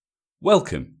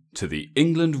Welcome to the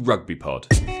England Rugby Pod.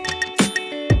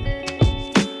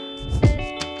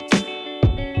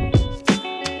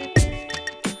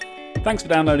 Thanks for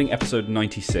downloading episode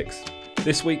 96.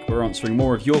 This week we're answering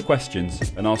more of your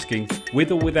questions and asking,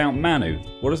 with or without Manu,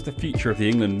 what does the future of the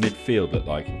England midfield look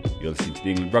like? You're listening to the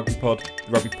England Rugby Pod,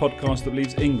 the rugby podcast that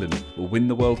believes England will win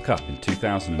the World Cup in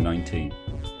 2019.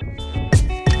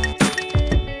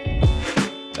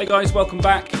 Hey guys, welcome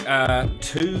back.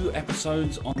 2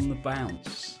 episodes on the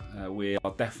bounce. We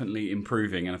are definitely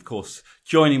improving, and of course,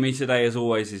 joining me today, as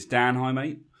always, is Dan. Hi,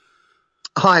 mate.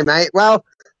 Hi, mate. Well,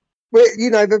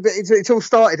 it's all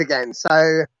started again,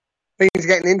 so things are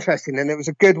getting interesting, and it was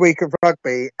a good week of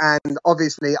rugby. And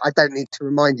obviously, I don't need to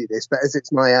remind you this, but as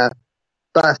it's my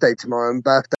birthday tomorrow and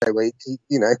birthday week,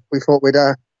 we thought we'd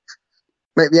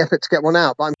make the effort to get one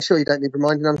out. But I'm sure you don't need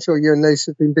reminding. I'm sure you and Luce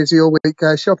have been busy all week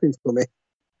shopping for me.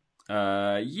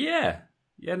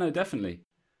 Yeah, no, definitely.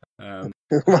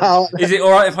 Well, is it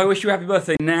all right if I wish you a happy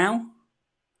birthday now?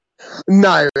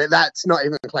 No, that's not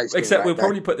even close. Except we'll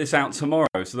probably put this out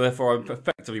tomorrow, so therefore I'm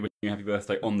effectively wishing you a happy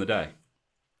birthday on the day.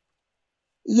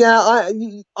 Yeah,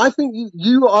 I think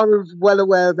you are as well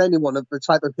aware of anyone of the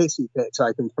type of hissy fits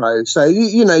I can throw. So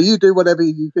you do whatever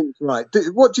you think is right.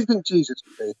 What do you think Jesus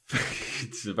would be?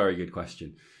 It's a very good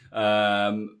question.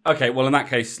 Okay, well in that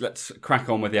case, let's crack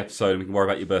on with the episode and we can worry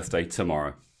about your birthday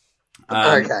tomorrow.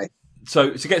 Okay.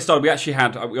 So to get started, we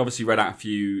obviously read out a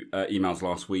few emails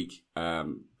last week,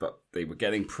 but they were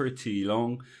getting pretty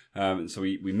long, so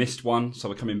we missed one. So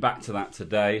we're coming back to that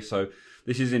today. So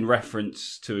this is in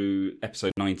reference to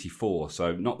episode 94,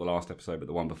 so not the last episode, but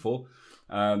the one before.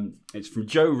 It's from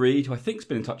Joe Reed, who I think's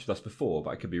been in touch with us before,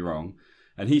 but I could be wrong.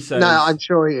 And he says, "No, I'm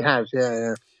sure he has.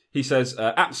 Yeah." He says,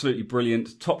 absolutely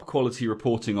brilliant, top quality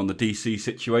reporting on the DC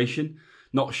situation.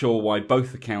 Not sure why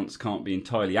both accounts can't be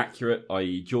entirely accurate,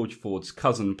 i.e. George Ford's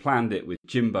cousin planned it with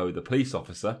Jimbo, the police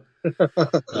officer.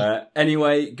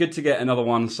 Anyway, good to get another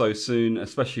one so soon,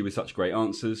 especially with such great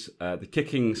answers. The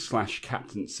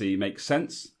kicking/captaincy makes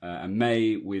sense, and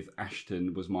May with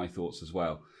Ashton was my thoughts as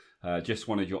well. Just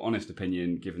wanted your honest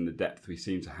opinion, given the depth we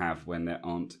seem to have when there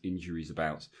aren't injuries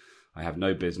about. I have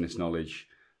no business knowledge.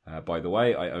 By the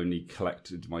way, I only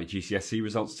collected my GCSE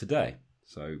results today.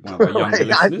 So one of our younger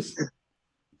listeners.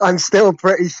 I'm still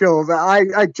pretty sure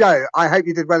that Joe, I hope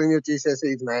you did well in your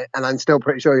GCSEs, mate. And I'm still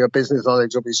pretty sure your business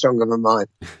knowledge will be stronger than mine.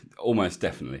 Almost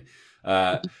definitely.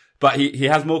 But he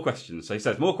has more questions. So he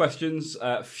says, more questions,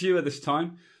 fewer this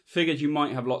time. Figured you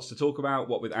might have lots to talk about.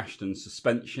 What with Ashton's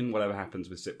suspension, whatever happens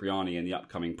with Cipriani in the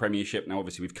upcoming Premiership. Now,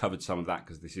 obviously, we've covered some of that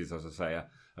because this is, as I say,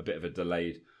 a bit of a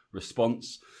delayed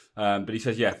response. But he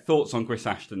says, thoughts on Chris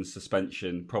Ashton's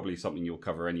suspension, probably something you'll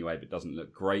cover anyway, but doesn't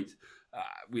look great.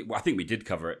 I think we did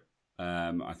cover it.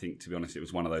 I think, to be honest, it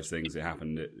was one of those things that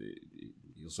happened.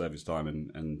 He'll serve his time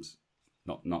and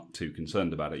not too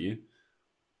concerned about it, you?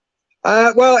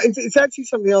 Well, it's actually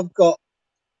something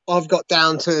I've got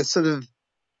down to sort of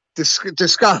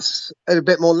discuss at a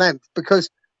bit more length because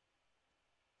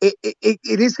it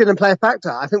is going to play a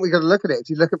factor. I think we've got to look at it. If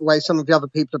you look at the way some of the other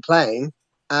people are playing,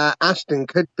 Ashton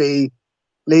could be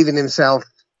leaving himself,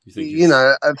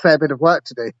 a fair bit of work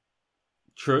to do.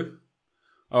 True.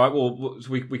 All right, well,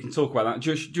 we can talk about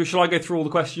that. Shall I go through all the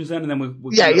questions then, and then we'll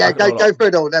go through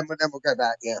it all. Then we'll go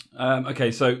back. Yeah.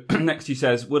 Okay. So next he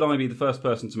says, would I be the first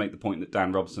person to make the point that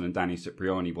Dan Robson and Danny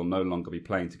Cipriani will no longer be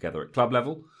playing together at club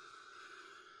level?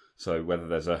 So whether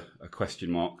there's a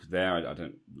question mark there, I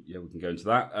don't. Yeah, we can go into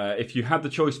that. If you had the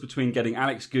choice between getting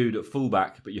Alex Goode at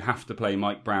fullback, but you have to play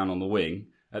Mike Brown on the wing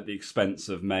at the expense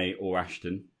of May or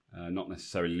Ashton, not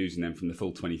necessarily losing them from the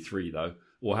full 23 though,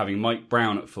 or having Mike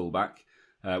Brown at fullback.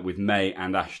 With May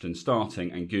and Ashton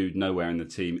starting and Goode nowhere in the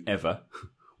team ever,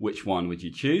 which one would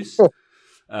you choose?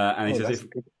 And he says,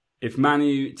 if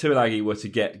Manu Tuilagi were to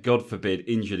get, God forbid,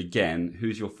 injured again,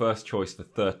 who's your first choice for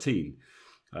 13?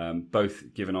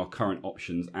 Both given our current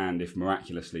options and if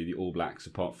miraculously the All Blacks,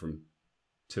 apart from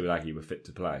Tuilagi, were fit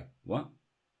to play. What?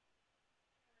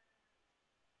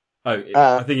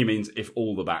 I think he means if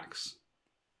all the backs.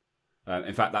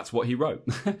 In fact, that's what he wrote.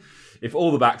 If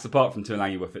all the backs, apart from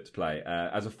Tuilagi, were fit to play.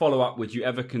 As a follow-up, would you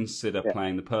ever consider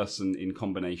playing the person in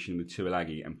combination with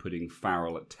Tuilagi and putting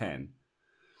Farrell at 10?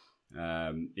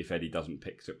 If Eddie doesn't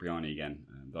pick Cipriani again.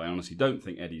 I honestly don't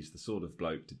think Eddie's the sort of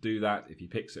bloke to do that. If he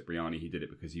picked Cipriani, he did it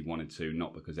because he wanted to,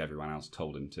 not because everyone else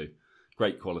told him to.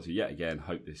 Great quality yet again.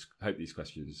 Hope these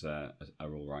questions are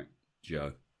all right,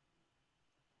 Joe.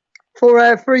 For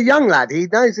a young lad, he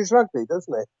knows his rugby,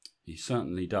 doesn't he? He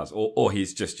certainly does, or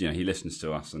he's just he listens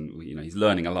to us and he's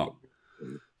learning a lot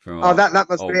from that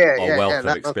must be it. Our wealth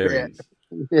of experience.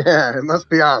 Yeah, it must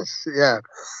be us. Yeah.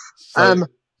 So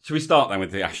Should we start then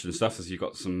with the Ashton stuff, as you've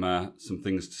got some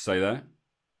things to say there?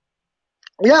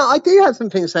 Yeah, I do have some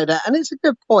things to say there, and it's a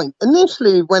good point.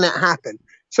 Initially, when it happened,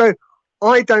 so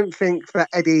I don't think that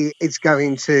Eddie is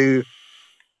going to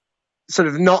sort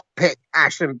of not pick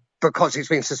Ashton because he's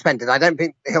been suspended. I don't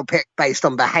think he'll pick based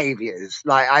on behaviours.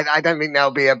 Like, I don't think there'll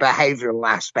be a behavioural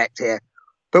aspect here.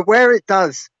 But where it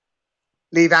does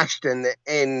leave Ashton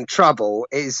in trouble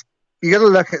is you got to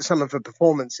look at some of the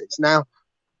performances. Now,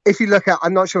 if you look at,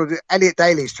 I'm not sure, Elliot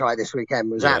Daly's try this weekend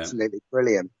was absolutely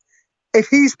brilliant. If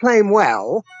he's playing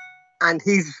well and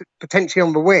he's potentially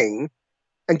on the wing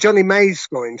and Johnny May's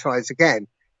scoring tries again,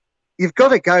 you've got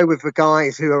to go with the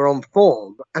guys who are on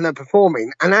form and are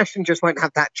performing, and Ashton just won't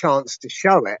have that chance to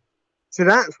show it. So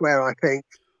that's where I think,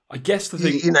 I guess the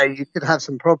thing, you could have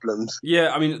some problems.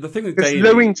 Yeah, I mean, the thing with Daly,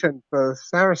 Lewington for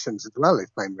Saracens as well is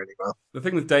playing really well. The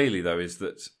thing with Daly, though, is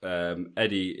that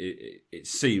Eddie, it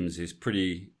seems, is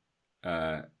pretty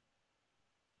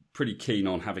keen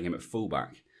on having him at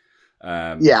fullback.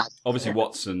 Obviously,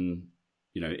 Watson,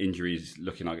 injuries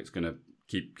looking like it's going to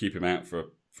keep him out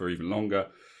for even longer.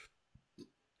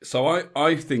 So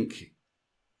I think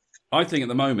at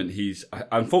the moment he's,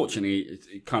 unfortunately,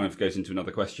 it kind of goes into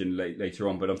another question later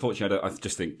on, but unfortunately I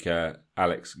just think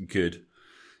Alex Good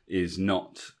is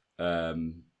not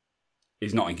in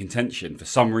contention for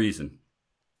some reason.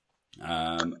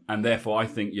 And therefore I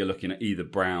think you're looking at either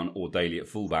Brown or Daly at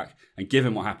fullback. And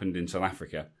given what happened in South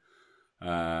Africa,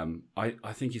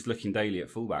 I think he's looking Daly at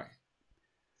fullback.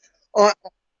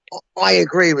 I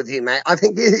agree with you, mate. I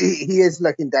think he is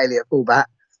looking Daly at fullback.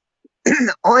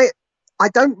 I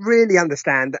don't really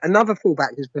understand. Another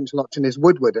fullback who's been to option is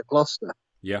Woodward at Gloucester.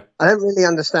 Yeah. I don't really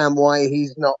understand why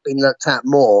he's not been looked at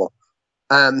more.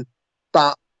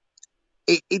 But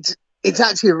it's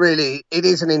actually it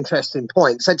is an interesting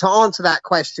point. So to answer that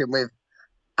question with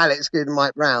Alex Good and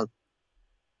Mike Brown,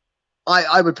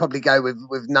 I would probably go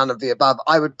with none of the above.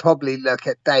 I would probably look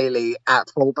at Daly at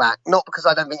fullback, not because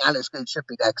I don't think Alex Good should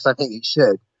be there, because I think he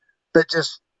should, but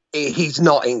just he's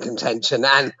not in contention.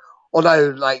 And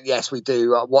although, yes, we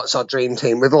do. What's our dream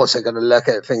team? We've also got to look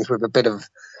at things with a bit of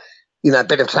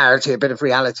clarity, a bit of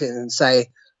reality, and say,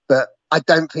 but I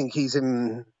don't think he's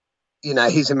in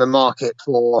the market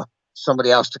for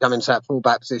somebody else to come into that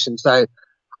fullback position. So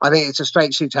I think it's a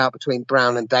straight shootout between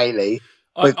Brown and Daly,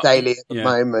 with Daly at the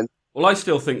moment. Well, I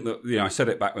still think that, I said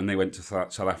it back when they went to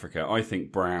South Africa. I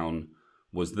think Brown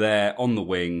was there on the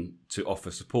wing to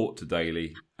offer support to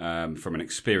Daly from an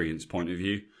experience point of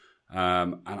view.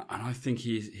 And I think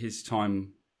his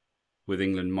time with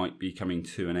England might be coming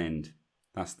to an end.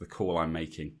 That's the call I'm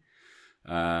making.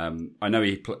 I know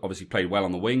he obviously played well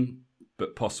on the wing,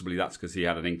 but possibly that's because he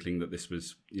had an inkling that this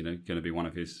was, going to be one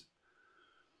of his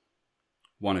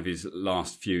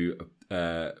last few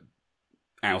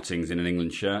outings in an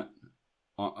England shirt.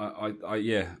 I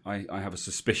have a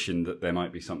suspicion that there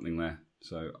might be something there.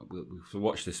 So we'll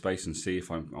watch this space and see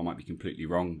if I might be completely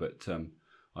wrong, but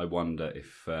I wonder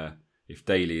if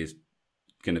Daly is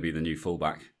going to be the new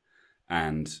fullback,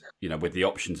 and with the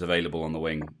options available on the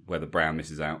wing, whether Brown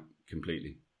misses out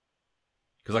completely.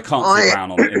 Because I can't see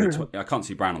Brown I can't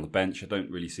see Brown on the bench. I don't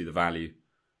really see the value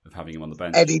of having him on the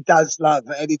bench. Eddie does love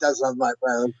Mike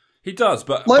Brown. He does,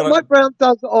 but Mike Brown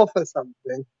does offer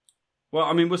something. Well,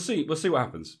 I mean, we'll see what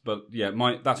happens. But yeah,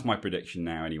 that's my prediction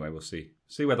now. Anyway, we'll see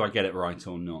whether I get it right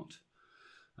or not.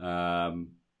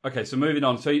 Okay, so moving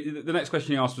on. So the next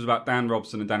question he asked was about Dan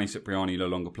Robson and Danny Cipriani no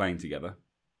longer playing together.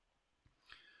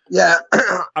 Yeah,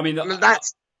 I mean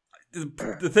that's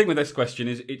the thing with this question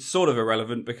is it's sort of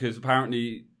irrelevant because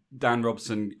apparently Dan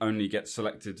Robson only gets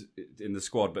selected in the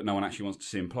squad, but no one actually wants to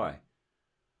see him play.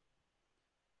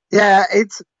 Yeah,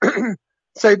 it's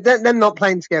so them not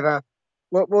playing together.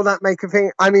 Will that make a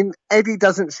thing? I mean, Eddie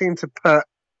doesn't seem to put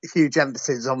huge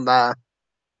emphasis on on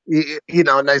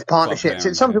those partnerships.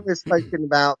 It's something we've spoken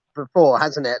about before,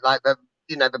 hasn't it? Like the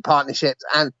partnerships.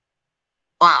 And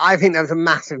I think there was a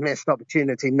massive missed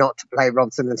opportunity not to play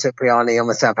Robson and Cipriani on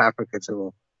the South Africa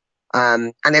tour.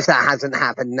 And if that hasn't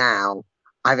happened now,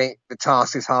 I think the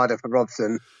task is harder for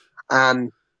Robson.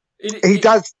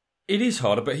 It is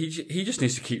harder, but he just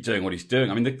needs to keep doing what he's doing.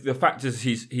 I mean, the fact is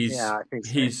he's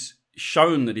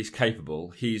shown that he's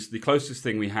capable. He's the closest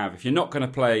thing we have. If you're not going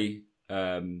to play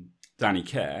Danny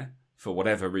Kerr for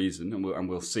whatever reason, and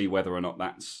we'll see whether or not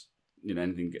that's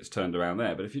anything gets turned around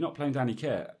there. But if you're not playing Danny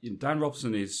Kerr, Dan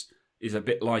Robson is a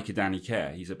bit like a Danny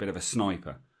Kerr. He's a bit of a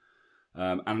sniper,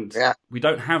 and we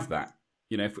don't have that.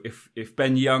 If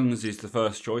Ben Youngs is the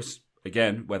first choice.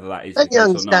 Again, whether that is Ben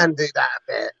Youngs can do that a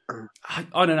bit.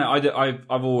 I don't know.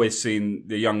 I've always seen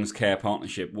the Youngs Care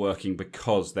partnership working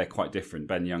because they're quite different.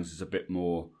 Ben Youngs is a bit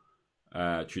more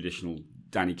traditional.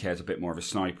 Danny Care's a bit more of a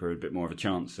sniper, a bit more of a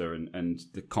chancer, and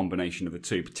the combination of the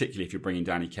two, particularly if you're bringing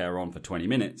Danny Care on for 20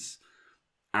 minutes,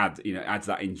 adds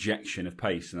that injection of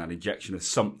pace and that injection of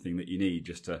something that you need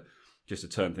just to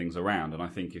turn things around. And I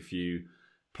think if you've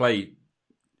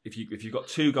got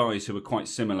two guys who are quite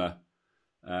similar,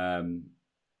 then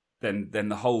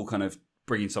the whole kind of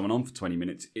bringing someone on for 20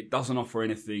 minutes, it doesn't offer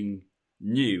anything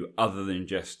new other than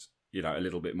just a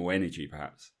little bit more energy,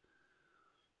 perhaps.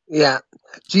 Yeah.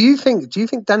 Do you think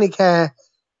Danny Care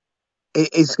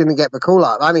is going to get the call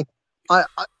up? I mean,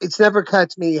 it's never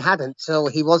occurred to me he hadn't till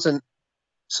he wasn't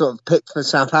sort of picked for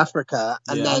South Africa,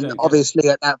 and then obviously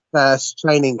at that first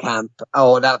training camp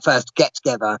or that first get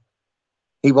together,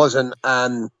 he wasn't.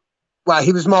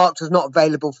 He was marked as not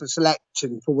available for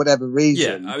selection for whatever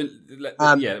reason. Yeah,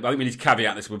 I think we need to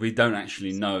caveat this, but we don't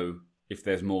actually know if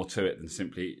there's more to it than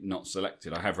simply not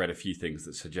selected. I have read a few things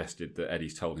that suggested that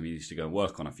Eddie's told him he needs to go and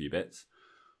work on a few bits,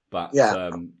 but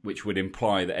which would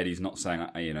imply that Eddie's not saying,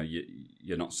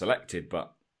 you're not selected,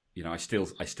 but I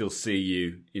still see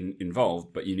you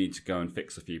involved, but you need to go and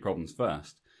fix a few problems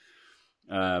first.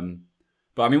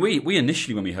 But I mean, we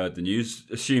initially, when we heard the news,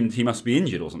 assumed he must be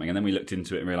injured or something, and then we looked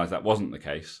into it and realised that wasn't the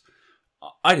case.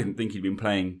 I didn't think he'd been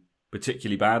playing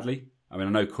particularly badly. I mean,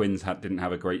 I know Quins didn't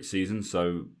have a great season,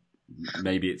 so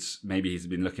maybe he's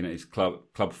been looking at his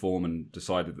club form and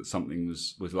decided that something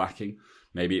was lacking.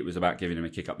 Maybe it was about giving him a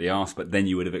kick up the arse, but then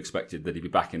you would have expected that he'd be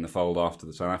back in the fold after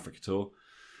the South Africa tour.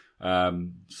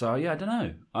 So yeah, I don't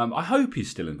know. I hope he's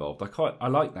still involved. I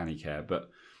like Danny Care, but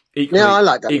equally, I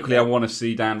like Danny Care. I want to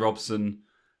see Dan Robson.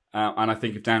 And I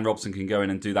think if Dan Robson can go in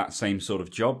and do that same sort of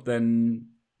job, then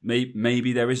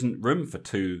maybe there isn't room for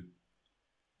two,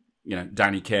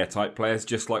 Danny Care type players.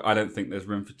 Just like I don't think there's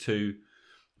room for two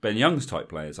Ben Youngs type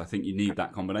players. I think you need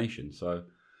that combination. So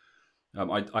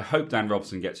I hope Dan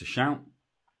Robson gets a shout.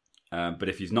 But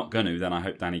if he's not going to, then I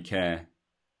hope Danny Care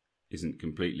isn't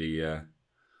completely kind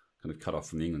of cut off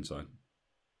from the England side.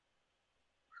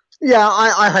 Yeah,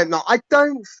 I hope not. I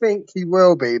don't think he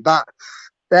will be, but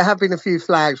there have been a few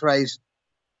flags raised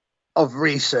of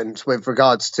recent with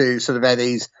regards to sort of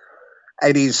Eddie's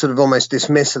sort of almost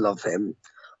dismissal of him.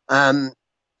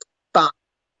 But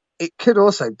it could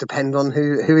also depend on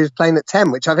who is playing at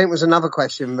 10, which I think was another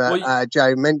question that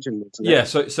Joe mentioned. Yeah,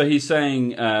 so he's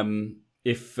saying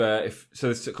if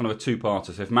it's kind of a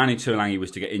two-parter. So if Manu Tuilagi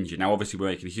was to get injured, now obviously we're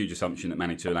making a huge assumption that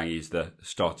Manu Tuilagi is the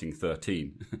starting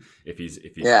 13 if he's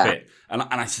fit, and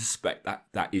I suspect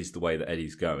that is the way that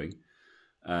Eddie's going,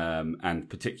 and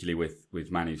particularly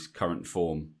with Manu's current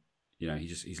form,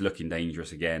 he's looking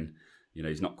dangerous again.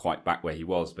 He's not quite back where he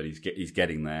was, but he's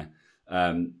getting there.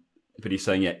 But he's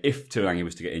saying, if Tuilagi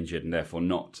was to get injured and therefore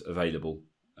not available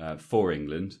for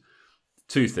England,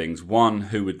 two things. One,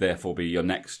 who would therefore be your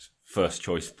next first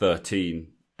choice 13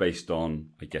 based on,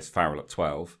 I guess, Farrell at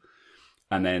 12?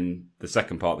 And then the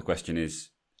second part of the question is,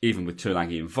 even with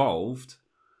Tuilagi involved,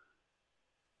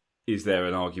 is there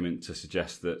an argument to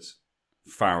suggest that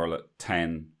Farrell at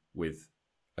 10 with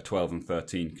a 12 and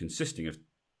 13 consisting of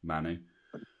Manu,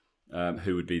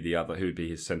 who would be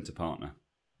his centre partner?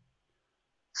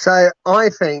 So I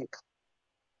think,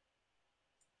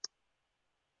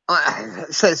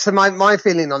 my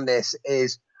feeling on this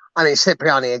is, I mean,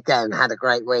 Cipriani again had a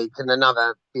great week and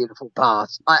another beautiful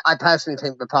pass. I personally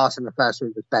think the pass in the first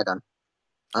week was better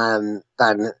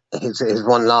than his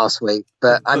one last week.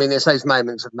 But I mean, it's those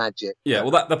moments of magic. Yeah,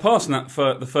 well, the pass in that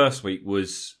for the first week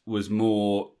was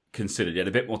more considered. He had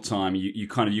a bit more time. You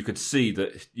could see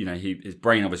that his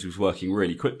brain obviously was working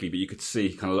really quickly, but you could see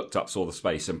he kind of looked up, saw the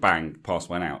space, and bang, pass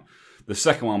went out. The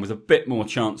second one was a bit more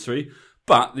chancery,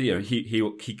 but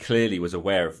he clearly was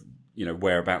aware of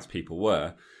whereabouts people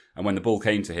were, and when the ball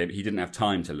came to him, he didn't have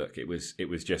time to look. It was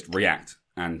just react,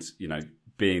 and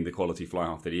being the quality fly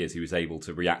half that he is, he was able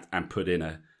to react and put in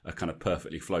a kind of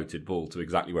perfectly floated ball to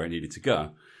exactly where it needed to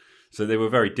go. So they were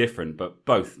very different, but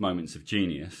both moments of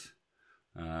genius.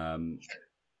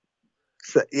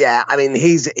 So, yeah, I mean,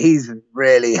 he's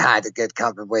really had a good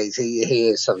couple of weeks. He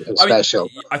is something special.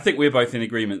 I think we're both in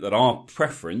agreement that our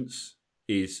preference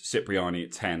is Cipriani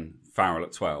at 10, Farrell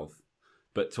at 12.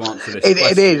 But to answer this question...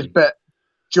 It is, but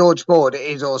George Ford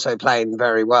is also playing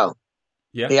very well.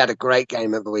 Yeah, he had a great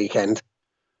game at the weekend.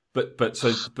 But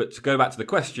to go back to the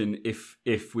question, if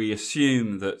we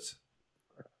assume that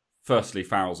firstly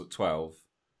Farrell's at 12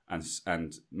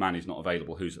 and Manu's not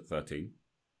available, who's at 13?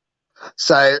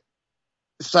 So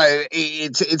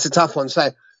it's a tough one. So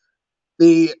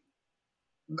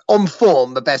on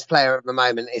form, the best player at the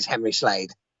moment is Henry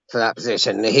Slade for that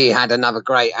position. He had another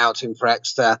great outing for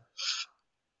Exeter.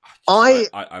 I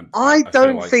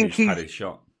don't think he's had his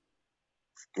shot.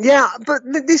 Yeah, but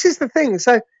this is the thing.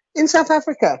 So in South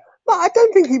Africa, but I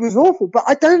don't think he was awful, but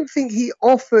I don't think he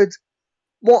offered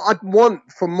what I'd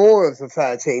want for more of the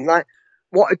 13, like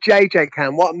what a JJ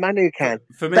can, what a Manu can.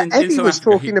 For me, But in Eddie South was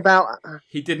Africa, talking about.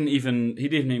 he didn't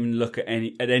even look at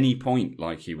any point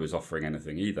like he was offering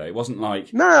anything either. It wasn't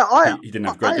like No, he didn't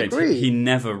have great games. agree. He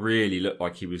never really looked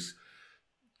like he was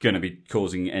going to be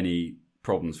causing any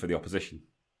problems for the opposition.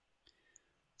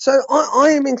 So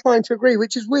I am inclined to agree,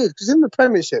 which is weird because in the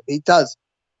Premiership he does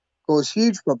cause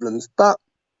huge problems. But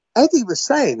Eddie was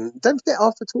saying, don't forget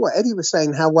after tour, Eddie was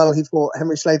saying how well he thought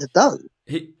Henry Slade had done.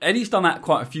 Eddie's done that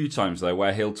quite a few times though,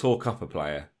 where he'll talk up a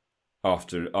player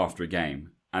after a game,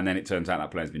 and then it turns out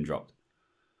that player's been dropped,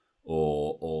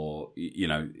 or you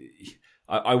know.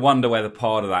 I wonder whether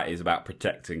part of that is about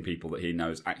protecting people that he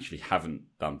knows actually haven't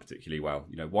done particularly well.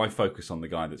 You know, why focus on the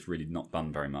guy that's really not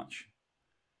done very much?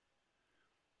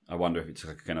 I wonder if it's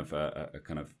a kind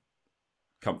of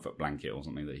comfort blanket or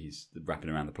something that he's wrapping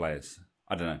around the players.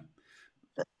 I don't know.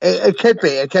 It could be.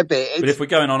 It could be. But if we're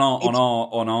going on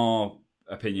our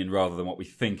opinion rather than what we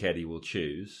think Eddie will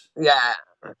choose, yeah.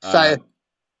 So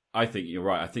I think you're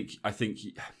right. I think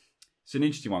it's an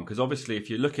interesting one because obviously, if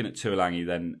you're looking at Tuolangi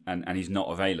then and he's not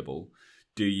available,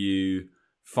 do you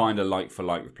find a like for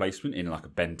like replacement in like a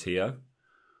Ben Teo?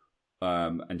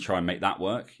 And try and make that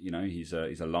work. You know, he's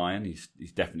a Lion. He's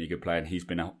definitely a good player, and he's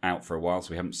been out for a while, so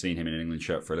we haven't seen him in an England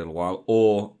shirt for a little while.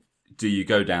 Or do you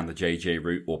go down the JJ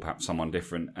route, or perhaps someone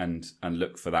different, and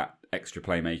look for that extra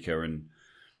playmaker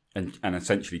and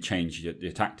essentially change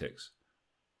your tactics?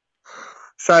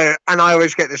 So, and I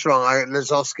always get this wrong.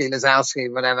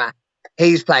 Lazowski, whatever.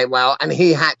 He's played well, and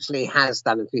he actually has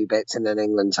done a few bits in an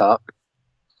England top.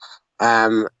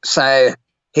 So.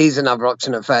 He's another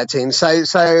option at 13. So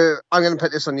I'm going to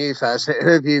put this on you first.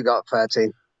 Who have you got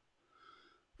 13?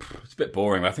 It's a bit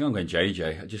boring, but I think I'm going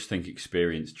JJ. I just think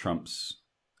experience trumps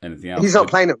anything else. He's not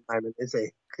playing at the moment, is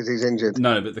he? Because he's injured.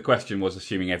 No, but the question was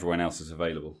assuming everyone else is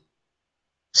available.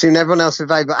 Assuming everyone else is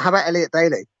available. How about Elliot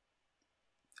Daly?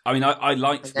 I mean, I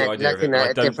liked the idea of it, but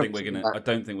I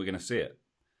don't think we're gonna see it.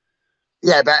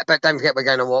 Yeah, but don't forget we're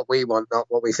going on what we want, not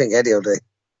what we think Eddie will do.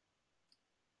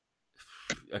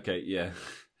 Okay, yeah.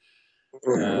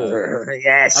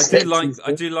 Yes, I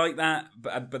do like that,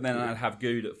 but then I'd have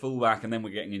Good at fullback, and then we're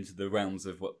getting into the realms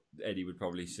of what Eddie would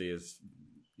probably see as,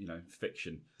 you know,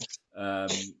 fiction.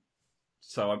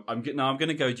 So I'm going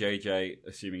to go JJ,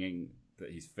 assuming that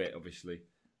he's fit, obviously,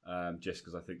 just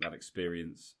because I think that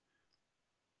experience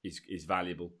is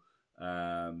valuable.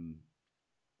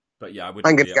 But yeah, I'm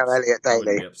going to go Elliot Daly. I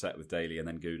wouldn't be upset with Daly, and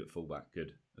then Good at fullback.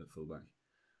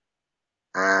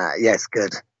 Yes,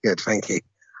 good, thank you.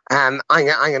 I'm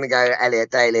going to go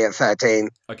Elliot Daly at 13.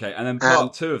 Okay, and then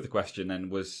part two of the question then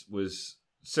was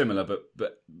similar,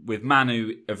 but with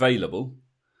Manu available,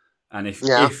 and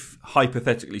if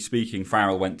hypothetically speaking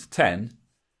Farrell went to 10,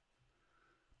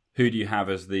 who do you have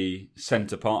as the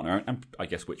centre partner? And I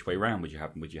guess which way round would you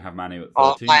have? Would you have Manu at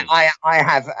 13? I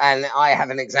have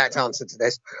an exact answer to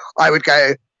this. I would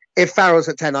go, if Farrell's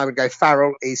at 10, I would go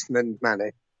Farrell, Eastman,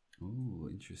 Manu. Ooh,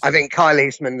 interesting. I think Kyle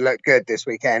Eastman looked good this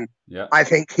weekend. Yeah. I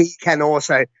think he can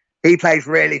also, he plays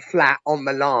really flat on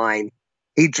the line.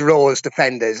 He draws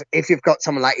defenders. If you've got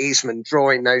someone like Eastman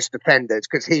drawing those defenders,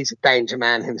 because he's a danger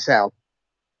man himself.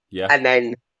 Yeah. And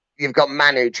then you've got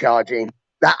Manu charging.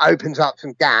 That opens up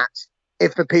some gaps.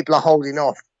 If the people are holding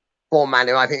off for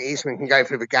Manu, I think Eastman can go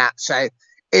through the gaps. So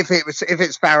if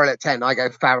it's Farrell at 10, I go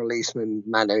Farrell, Eastman,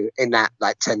 Manu in that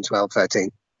like 10, 12,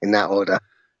 13 in that order.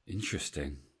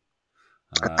 Interesting.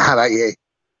 How about you?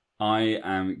 I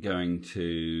am going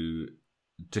to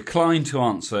decline to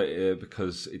answer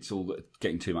because it's all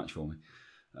getting too much for me.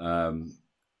 I'm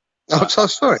so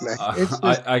sorry, mate.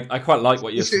 I quite like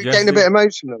what you're suggesting. Getting a bit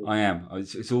emotional. I am.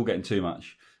 It's all getting too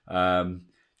much.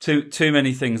 Too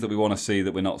many things that we want to see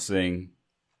that we're not seeing.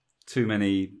 Too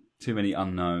many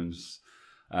unknowns.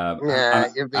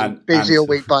 You've been busy all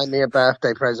week buying me a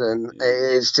birthday present.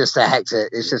 It's just hectic.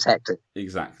 It's just hectic.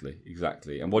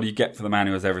 Exactly. And what do you get for the man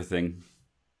who has everything?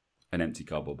 An empty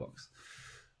cardboard box.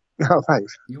 Oh,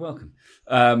 thanks. You're welcome.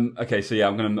 Okay, so yeah,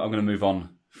 I'm gonna move on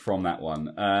from that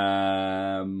one.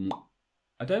 I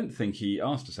don't think he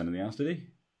asked us anything else, did he?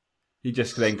 He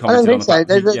just then commented on the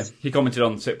fact he commented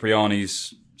on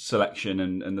Cipriani's selection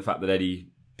and the fact that Eddie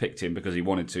picked him because he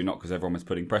wanted to, not because everyone was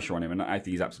putting pressure on him. And I think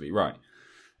he's absolutely right.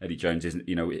 Eddie Jones isn't,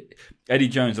 Eddie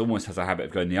Jones almost has a habit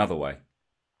of going the other way.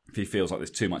 If he feels like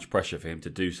there's too much pressure for him to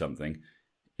do something,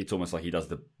 it's almost like he does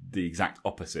the exact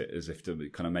opposite, as if to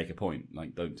kind of make a point,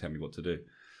 like, don't tell me what to do.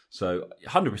 So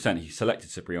 100% he selected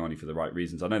Cipriani for the right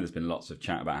reasons. I know there's been lots of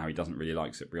chat about how he doesn't really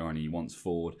like Cipriani, he wants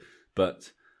Ford,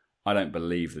 but I don't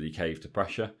believe that he caved to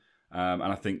pressure. And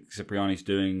I think Cipriani's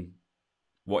doing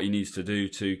what he needs to do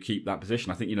to keep that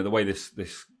position. I think, the way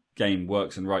this game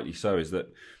works, and rightly so, is that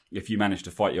if you manage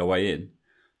to fight your way in,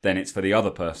 then it's for the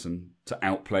other person to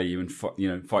outplay you and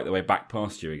fight their way back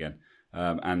past you again.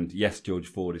 And yes, George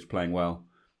Ford is playing well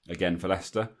again for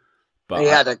Leicester. But he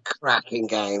had a cracking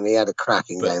game. Game at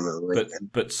the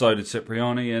weekend. But so did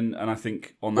Cipriani, and I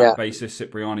think on that basis,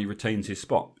 Cipriani retains his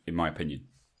spot, in my opinion.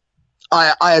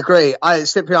 I agree.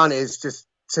 Cipriani is just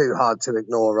too hard to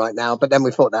ignore right now. But then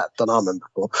we thought that Don Armand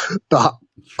before. But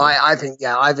sure. I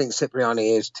think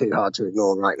Cipriani is too hard to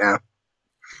ignore right now.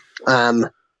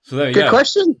 So there you go.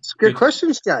 Good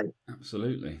questions, Jay.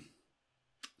 Absolutely.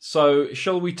 So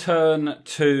shall we turn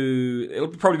to... It'll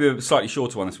probably be a slightly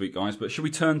shorter one this week, guys, but shall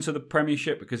we turn to the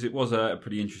Premiership? Because it was a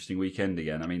pretty interesting weekend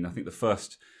again. I mean, I think the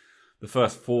first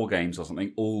 4 games or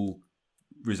something all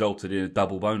resulted in a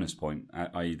double bonus point,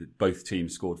 i.e. both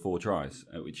teams scored 4 tries,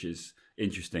 which is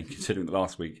interesting considering that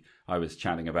last week I was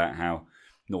chatting about how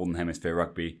Northern Hemisphere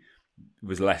rugby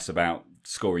was less about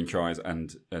scoring tries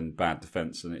and bad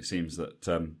defence, and it seems that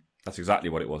that's exactly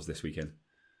what it was this weekend.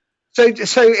 So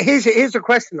here's a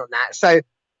question on that. So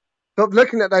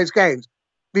looking at those games,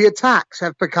 the attacks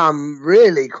have become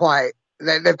really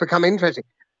they've become interesting.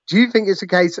 Do you think it's a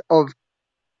case of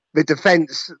the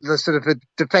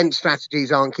defence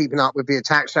strategies aren't keeping up with the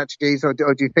attack strategies, or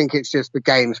do you think it's just the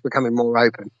game's becoming more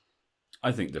open?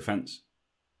 I think defence.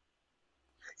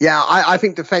 Yeah, I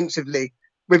think defensively,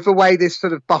 with the way this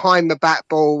sort of behind the back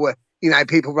ball,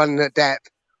 people running at depth,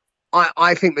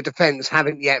 I think the defence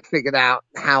haven't yet figured out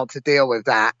how to deal with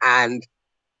that, and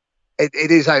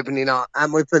it is opening up.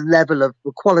 And with the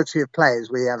quality of players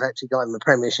we have actually got in the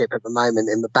Premiership at the moment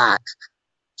in the backs,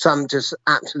 some just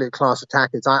absolute class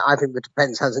attackers, I think the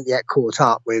defence hasn't yet caught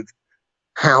up with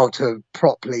how to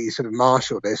properly sort of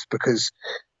marshal this, because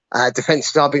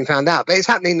defences are being found out. But it's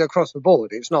happening across the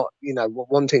board. It's not,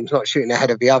 one team's not shooting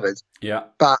ahead of the others. Yeah.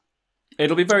 But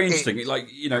it'll be very interesting.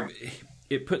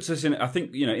 It puts us in, I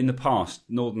think, in the past,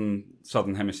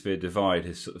 Southern Hemisphere divide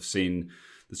has sort of seen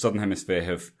the Southern Hemisphere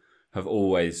have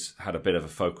always had a bit of a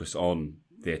focus on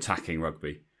the attacking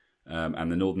rugby, and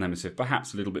the Northern Hemisphere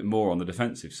perhaps a little bit more on the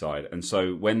defensive side. And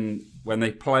so when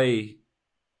they play,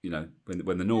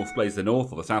 when the North plays the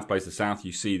North or the South plays the South,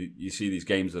 you see these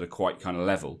games that are quite kind of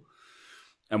level.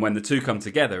 And when the two come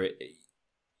together,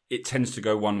 it tends to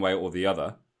go one way or the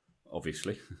other,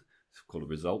 obviously. Called a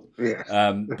result. Yeah.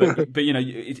 But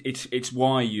it's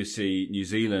why you see New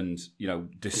Zealand,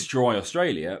 destroy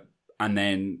Australia and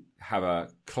then have a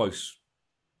close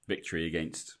victory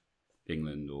against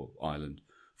England or Ireland,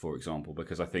 for example,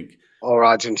 because I think... Or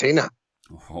Argentina.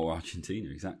 Or Argentina,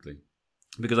 exactly.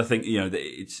 Because I think,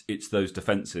 it's those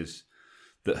defences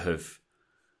that have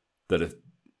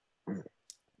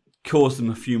caused them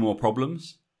a few more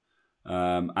problems.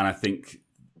 And I think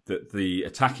that the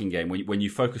attacking game, when you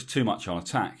focus too much on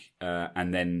attack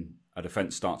and then a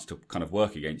defence starts to kind of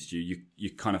work against you,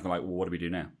 you kind of like, well, what do we do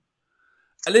now?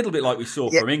 A little bit like we saw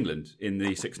from England in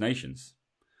the Six Nations.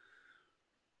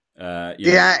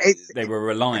 They were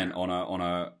reliant on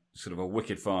a sort of a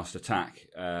wicked fast attack,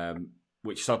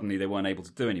 which suddenly they weren't able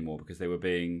to do anymore because they were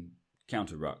being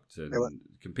counter-rucked and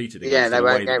competed against in a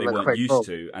way that they weren't used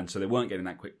to, and so they weren't getting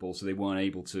that quick ball, so they weren't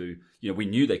able to, we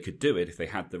knew they could do it if they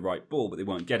had the right ball, but they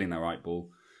weren't getting that right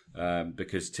ball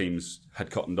because teams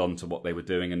had cottoned on to what they were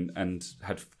doing and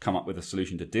had come up with a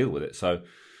solution to deal with it. So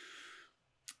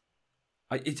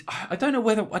I don't know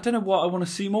what I want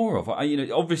to see more of.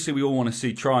 Obviously we all want to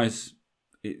see tries.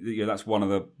 That's one of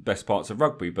the best parts of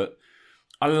rugby, but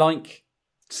I like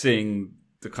seeing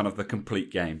the complete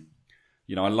game.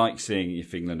 I like seeing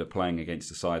if England are playing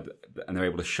against a side and they're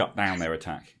able to shut down their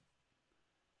attack.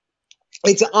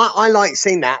 I like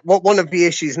seeing that. One of the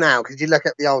issues now, because you look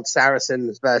at the old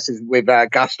Saracens versus with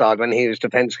Gustard when he was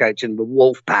defence coach and the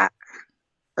Wolf Pack,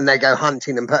 and they go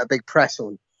hunting and put a big press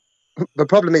on. The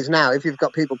problem is now, if you've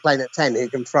got people playing at 10 who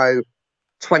can throw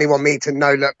 21-metre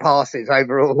no-look passes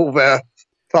over all the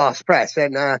fast press,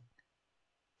 then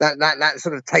that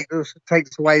sort of takes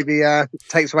away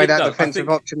that defensive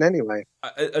option anyway.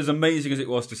 As amazing as it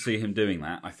was to see him doing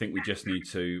that, I think we just need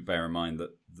to bear in mind that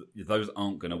those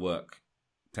aren't going to work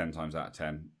 10 times out of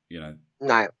 10.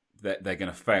 No, they're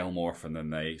going to fail more often than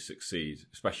they succeed,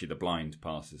 especially the blind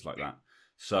passes like that.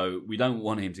 So we don't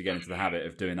want him to get into the habit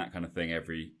of doing that kind of thing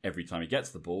every time he gets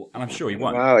the ball, and I'm sure he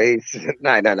won't. Well,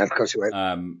 no, of course he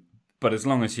won't. But as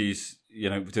long as he's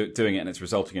doing it and it's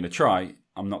resulting in a try,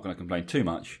 I'm not going to complain too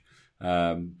much,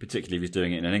 particularly if he's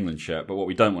doing it in an England shirt. But what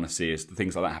we don't want to see is the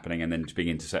things like that happening and then being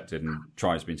intercepted and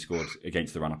tries being scored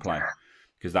against the run of play.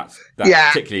 Because that's Yeah.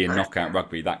 particularly in knockout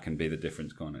rugby, that can be the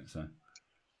difference, can't it? So.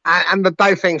 And the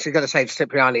both things you've got to say to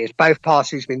Cipriani is both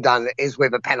passes been done is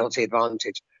with a penalty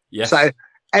advantage. Yes. So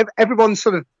everyone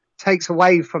sort of takes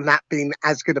away from that being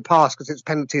as good a pass because it's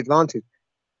penalty advantage.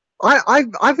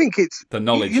 I think it's the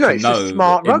knowledge you know, to it's know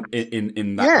smart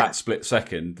in that split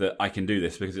second that I can do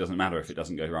this because it doesn't matter if it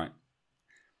doesn't go right.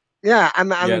 Yeah,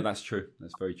 yeah, that's true.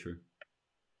 That's very true.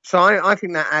 So I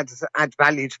think that adds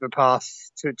value to the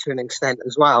pass to an extent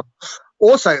as well.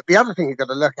 Also, the other thing you've got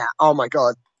to look at, oh my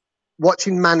God,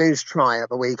 watching Manu's try at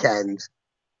the weekend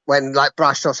when like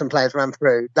brushed off some players ran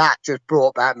through, that just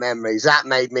brought back memories. That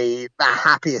made me the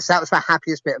happiest. That was the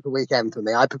happiest bit of the weekend for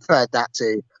me. I preferred that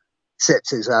to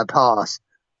Sips's pass.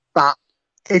 But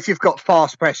if you've got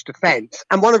fast press defence,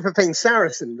 and one of the things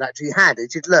Saracens actually had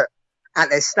is you'd look at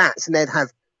their stats and they'd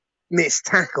have missed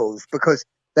tackles because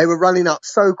they were running up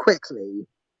so quickly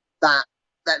that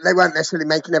they weren't necessarily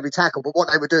making every tackle, but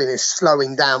what they were doing is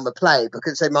slowing down the play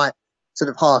because they might sort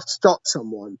of half stop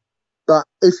someone. But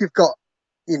if you've got,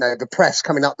 you know, the press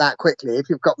coming up that quickly, if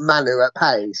you've got Manu at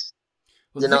pace,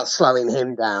 you're not slowing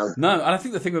him down. No, and I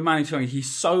think the thing with Manu Tuilagi, he's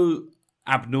so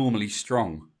abnormally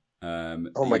strong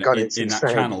oh my God, it's in insane.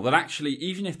 that channel that actually,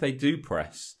 even if they do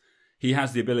press, he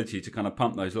has the ability to kind of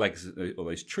pump those legs or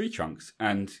those tree trunks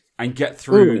and get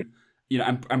through, you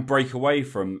know, and break away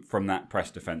from that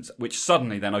press defence, which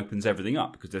suddenly then opens everything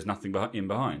up because there's nothing in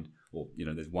behind, or you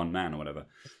know, there's one man or whatever.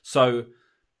 So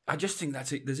I just think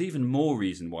there's even more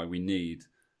reason why we need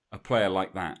a player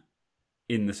like that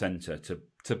in the centre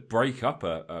to break up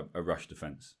a rush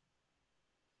defence.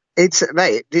 It's,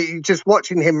 mate, just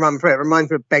watching him run through it reminds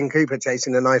me of Ben Cooper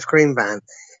chasing an ice cream van.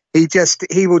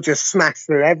 He will just smash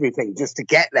through everything just to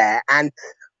get there. And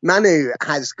Manu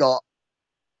has got,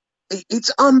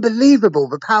 it's unbelievable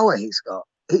the power he's got.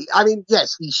 I mean,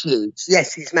 yes, he's huge.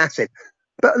 Yes, he's massive.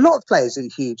 But a lot of players are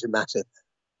huge and massive.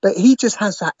 But he just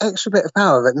has that extra bit of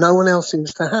power that no one else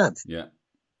seems to have. Yeah.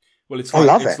 Well, it's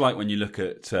like when you look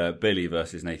at Billy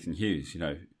versus Nathan Hughes, you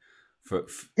know,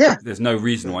 there's no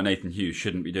reason why Nathan Hughes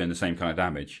shouldn't be doing the same kind of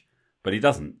damage, but he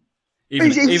doesn't.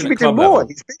 Even at club level,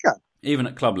 he's bigger. Even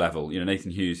at club level, you know,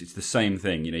 Nathan Hughes, it's the same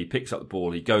thing. You know, he picks up the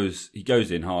ball, he goes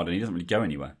in hard, and he doesn't really go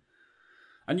anywhere.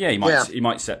 And yeah, he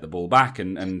might set the ball back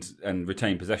and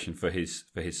retain possession for his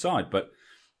side, but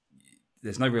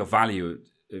there's no real value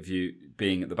of you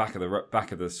being at the back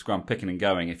of the scrum, picking and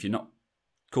going if you're not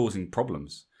causing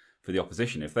problems for the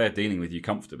opposition. If they're dealing with you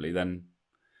comfortably, then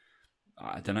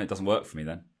I don't know, it doesn't work for me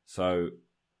then. So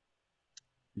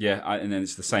yeah, and then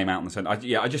it's the same out in the centre.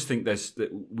 I just think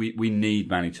we need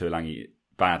Manu Tuilagi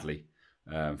badly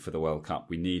for the World Cup.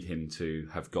 We need him to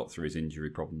have got through his injury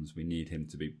problems. We need him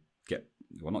to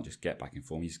not just get back in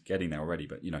form. He's getting there already,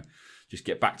 but you know, just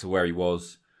get back to where he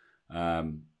was.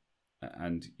 And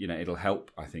you know, it'll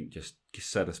help, I think, just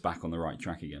set us back on the right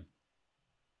track again.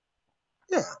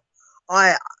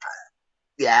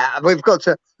 Yeah, we've got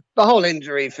to, the whole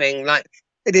injury thing, like,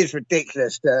 it is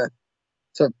ridiculous to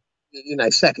you know,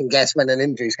 second guess when an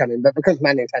injury's coming, but because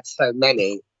Manu's had so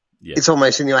many, it's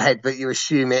almost in your head that you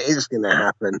assume it is going to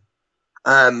happen.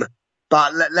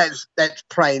 But let's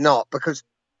pray not, because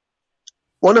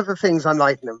one of the things I'm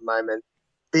liking at the moment,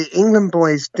 the England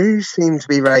boys do seem to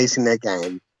be raising their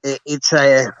game. It's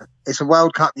a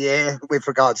World Cup year with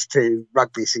regards to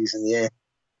rugby season year,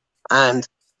 and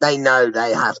they know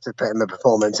they have to put in a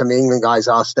performance, and the England guys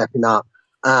are stepping up.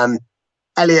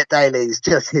 Elliot Daly's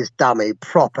just his dummy,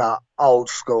 proper old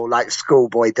school, like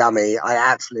schoolboy dummy. I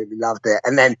absolutely loved it.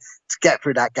 And then to get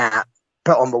through that gap,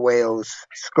 put on the wheels,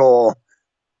 score.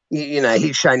 You know,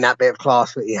 he's shown that bit of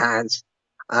class that he has.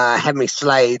 Henry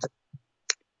Slade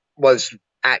was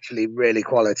actually really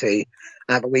quality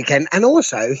at the weekend. And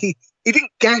also, he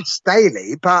didn't gas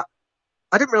Daly, but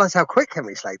I didn't realise how quick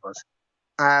Henry Slade was.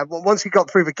 Once he got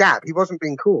through the gap, he wasn't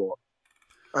being caught.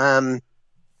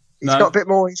 He's got a bit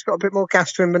more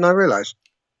gas to him than I realised.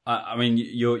 I mean,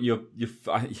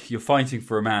 you're fighting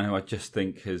for a man who I just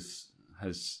think has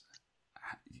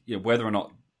you know, whether or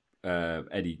not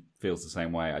Eddie feels the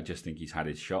same way, I just think he's had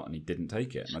his shot and he didn't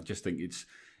take it. And I just think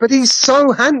But he's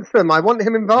so handsome. I want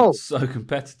him involved. It's so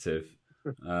competitive.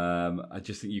 I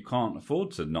just think you can't afford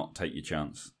to not take your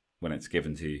chance when it's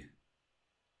given to you.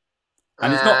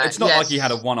 And it's not like he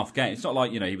had a one-off game. It's not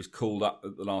like, you know, he was called up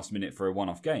at the last minute for a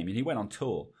one-off game. I mean, he went on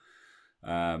tour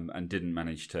and didn't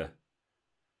manage to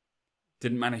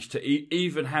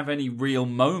even have any real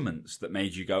moments that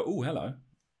made you go, "Oh, hello,"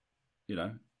 you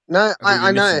know. No,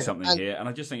 I know something here, and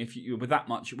I just think if you with that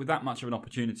much of an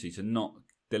opportunity to not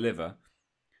deliver,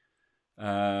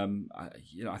 I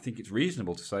think it's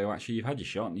reasonable to say, "Oh, actually, you've had your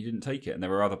shot and you didn't take it," and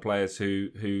there were other players who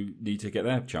need to get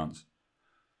their chance.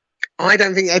 I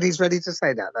don't think Eddie's ready to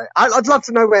say that, though. I'd love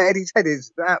to know where Eddie's head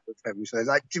is at with them shows,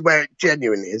 like where it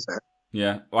genuinely is at.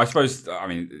 Yeah, well, I suppose, I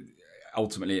mean,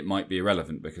 ultimately it might be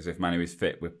irrelevant because if Manu is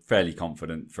fit, we're fairly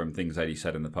confident from things Eddie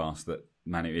said in the past that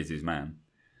Manu is his man.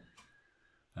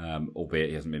 Albeit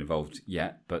he hasn't been involved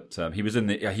yet, but he was at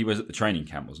the training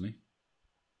camp, wasn't he?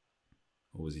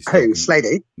 Or was he? Who?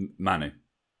 Slady? Manu.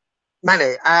 Manu.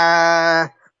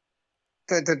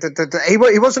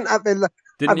 He wasn't at the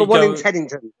one in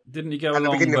Teddington. Didn't he go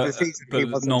along,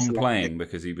 but non-playing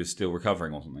because he was still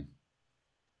recovering or something?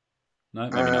 No,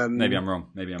 maybe not. Maybe I'm wrong.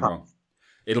 Wrong.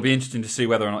 It'll be interesting to see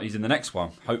whether or not he's in the next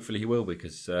one. Hopefully he will,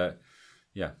 because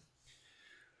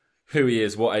who he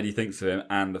is, what Eddie thinks of him,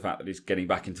 and the fact that he's getting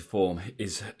back into form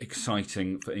is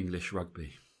exciting for English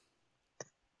rugby.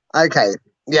 Okay,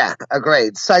 yeah,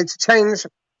 agreed. So to change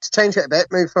it a bit,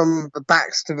 move from the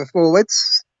backs to the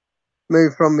forwards,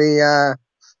 move from the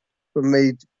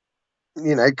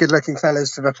good-looking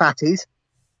fellas to the fatties.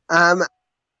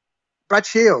 Brad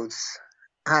Shields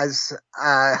has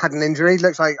had an injury.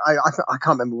 Looks like I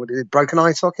can't remember what it is. Broken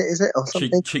eye socket, is it, or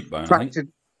something? Cheekbone.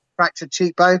 Fractured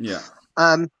cheekbone. Yeah.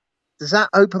 Does that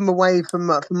open the way for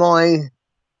my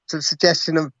sort of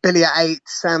suggestion of Billy at 8,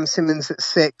 Sam Simmons at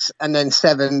 6, and then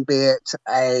 7, be it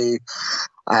a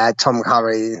Tom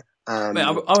Curry? I'd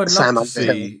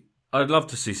love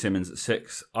to see Simmons at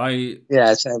 6.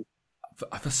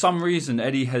 For some reason,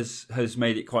 Eddie has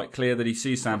made it quite clear that he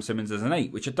sees Sam Simmons as an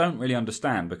 8, which I don't really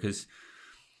understand because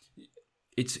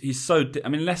he's so. I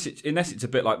mean, unless it's a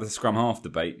bit like the scrum half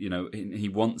debate, he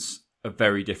wants a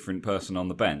very different person on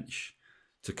the bench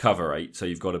to cover 8. So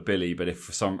you've got a Billy, but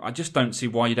I just don't see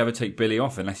why you'd ever take Billy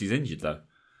off unless he's injured, though.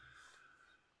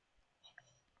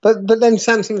 But then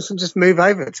Sam Simmons can just move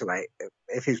over to 8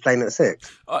 if he's playing at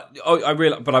 6. I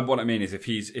realize, but what I mean is if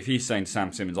he's saying to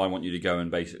Sam Simmons, I want you to go and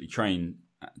basically train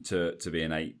to be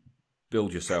an 8,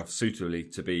 build yourself suitably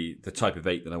to be the type of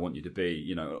 8 that I want you to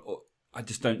be. I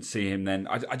just don't see him then.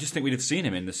 I just think we'd have seen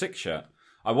him in the 6 shirt.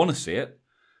 I want to see it,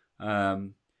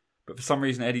 but for some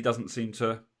reason Eddie doesn't seem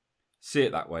to see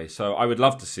it that way. So I would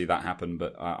love to see that happen,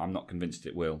 but I'm not convinced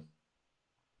it will.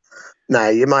 No,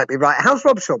 you might be right. How's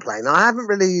Robshaw playing? I haven't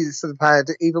really sort of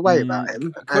heard either way about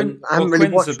him. Quinn's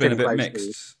have been a bit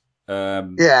mixed.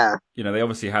 They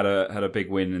obviously had a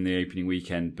big win in the opening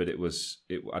weekend, but I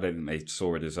don't think they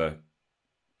saw it as a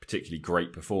particularly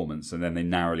great performance, and then they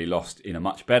narrowly lost in a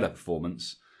much better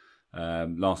performance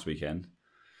last weekend.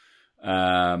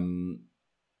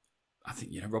 I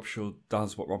think Robshaw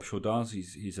does what Robshaw does.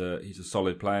 He's a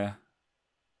solid player.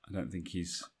 I don't think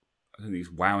he's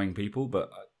wowing people, but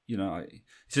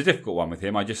it's a difficult one with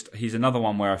him. He's another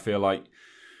one where I feel like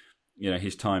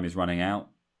his time is running out.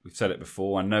 We've said it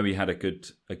before. I know he had a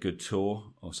good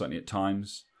tour, or certainly at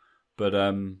times, but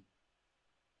I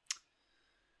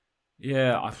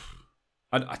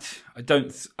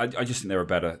just think there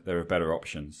are better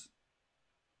options.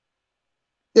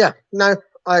 Yeah, no,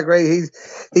 I agree.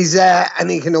 He's there, and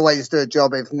he can always do a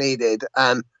job if needed.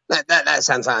 That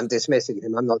sounds like I'm dismissing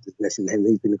him. I'm not dismissing him.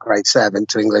 He's been a great servant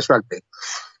to English rugby,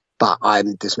 but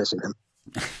I'm dismissing him.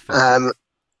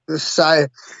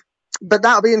 But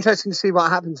that'll be interesting to see what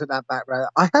happens at that back row.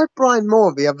 I heard Brian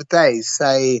Moore the other day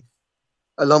say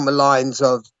along the lines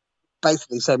of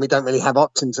basically saying we don't really have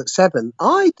options at 7.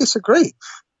 I disagree.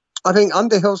 I think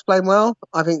Underhill's playing well.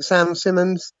 I think not Sam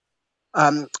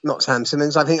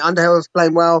Simmons. I think Underhill's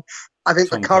playing well. I think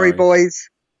the Curry boys.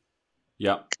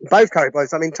 Yeah. Both Curry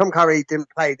boys. I mean, Tom Curry didn't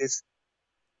play this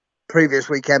previous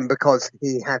weekend because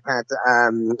he had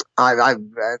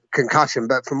concussion,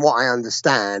 but from what I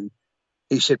understand,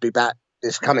 he should be back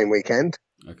this coming weekend.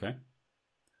 Okay.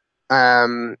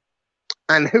 And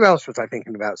who else was I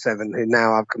thinking about 7, who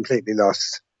now I've completely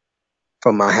lost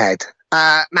from my head?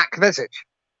 Matt Kovacic.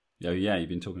 Oh, yeah, you've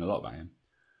been talking a lot about him.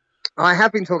 I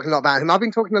have been talking a lot about him. I've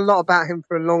been talking a lot about him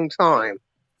for a long time.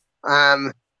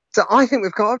 So I think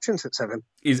we've got options at 7.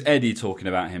 Is Eddie talking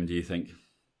about him, do you think?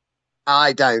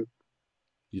 I don't.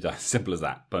 You don't. Simple as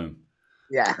that. Boom.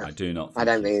 Yeah. I do not. I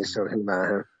don't think he's talking about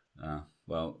him.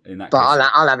 Well, in that case... But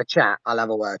I'll have a chat. I'll have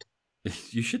a word.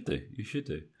 You should do.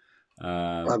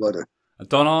 I will do.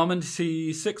 Don Armand, is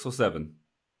he 6 or 7?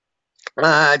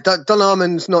 Don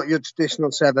Armand's not your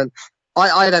traditional 7.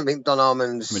 I don't think Don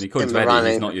Armand's according to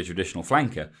Eddie, he's not your traditional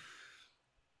flanker.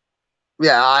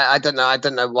 Yeah, I don't know. I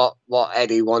don't know what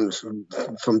Eddie wants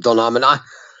from Don Armand.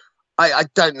 I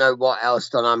don't know what else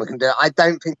Don Armand can do. I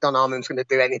don't think Don Armand's going to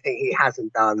do anything he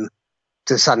hasn't done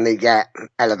to suddenly get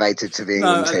elevated to the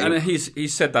England team. And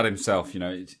he's said that himself,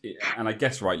 and I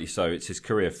guess rightly so. It's his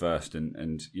career first,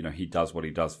 and he does what he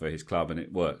does for his club, and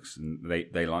it works, and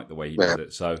they like the way he does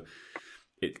it. So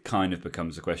it kind of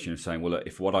becomes a question of saying, well, look,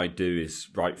 if what I do is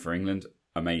right for England,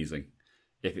 amazing.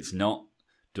 If it's not,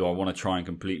 do I want to try and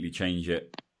completely change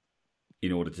it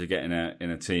in order to get in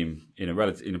a team in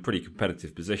a pretty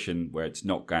competitive position where it's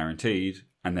not guaranteed,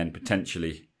 and then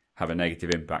potentially have a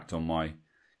negative impact on my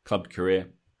club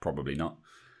career? Probably not.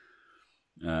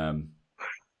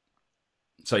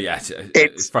 So yeah,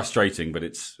 it's frustrating, but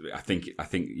I think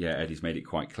Eddie's made it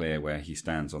quite clear where he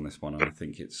stands on this one, and I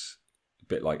think it's a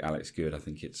bit like Alex Good. I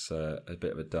think it's a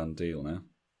bit of a done deal now.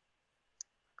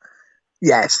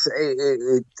 Yes,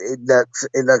 it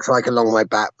looks like a long way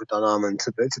back for Don Armand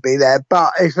to be there,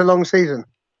 but it's a long season.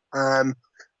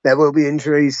 There will be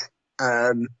injuries.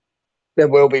 There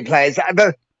will be players.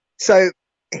 So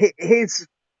here's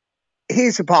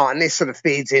the part, and this sort of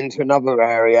feeds into another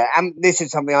area, and this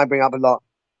is something I bring up a lot.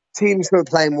 Teams who are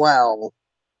playing well,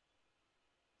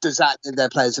 does that give their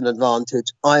players an advantage?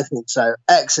 I think so.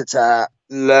 Exeter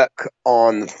look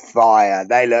on fire.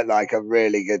 They look like a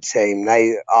really good team.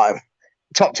 They are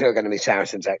top two are going to be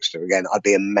Saracens, Exeter again. I'd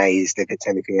be amazed if it's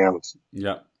anything else.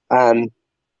 Yeah.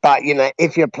 But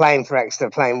if you're playing for Exeter,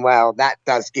 playing well, that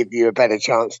does give you a better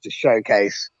chance to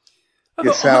showcase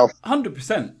yourself.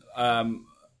 100%.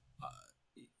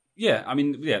 Yeah, I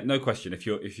mean, yeah, no question. If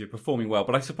you're performing well,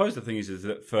 but I suppose the thing is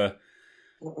that for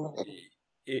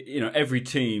every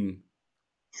team,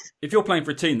 if you're playing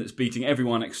for a team that's beating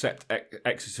everyone except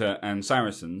Exeter and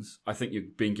Saracens, I think you're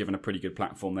being given a pretty good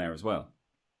platform there as well.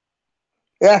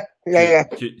 Yeah.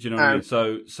 Do you know what I mean?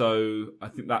 So I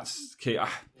think that's key.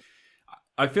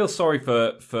 I feel sorry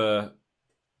for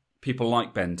people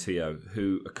like Ben Teo,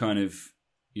 who are kind of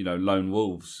lone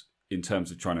wolves in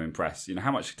terms of trying to impress.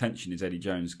 How much attention is Eddie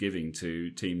Jones giving to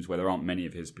teams where there aren't many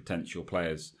of his potential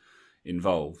players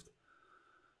involved,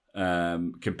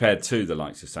 compared to the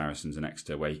likes of Saracens and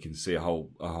Exeter, where you can see a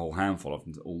whole handful of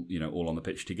them all on the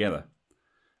pitch together,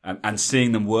 and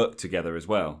seeing them work together as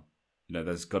well.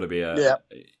 There's got to be an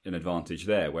advantage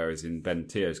there. Whereas in Ben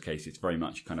Teo's case, it's very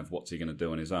much kind of what's he going to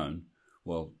do on his own.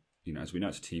 Well, as we know,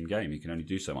 it's a team game. You can only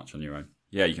do so much on your own.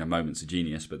 Yeah, you can have moments of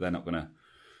genius, but they're not going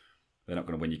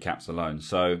to win your caps alone.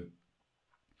 So,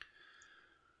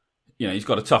 he's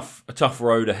got a tough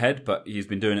road ahead, but he's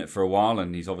been doing it for a while,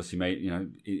 and he's obviously made,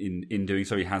 in doing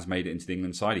so, he has made it into the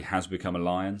England side. He has become a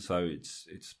Lion, so it's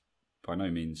by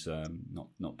no means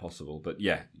not possible. But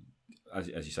yeah, as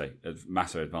you say, a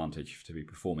massive advantage to be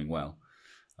performing well.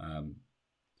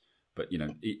 But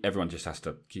everyone just has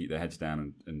to keep their heads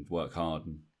down and work hard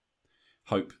and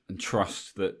hope and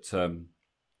trust that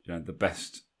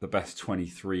the best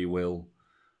 23 will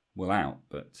out.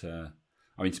 But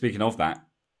I mean, speaking of that,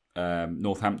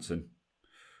 Northampton,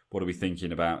 what are we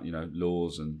thinking about?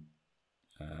 Laws and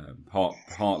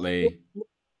Hartley.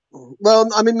 Well,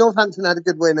 I mean, Northampton had a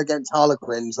good win against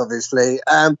Harlequins, obviously.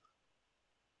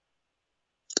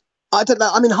 I don't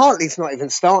know. I mean, Hartley's not even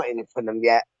starting for them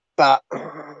yet, but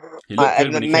he looked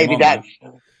good when he maybe came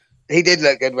on, he did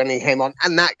look good when he came on,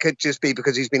 and that could just be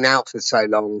because he's been out for so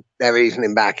long. They're easing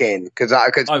him back in because I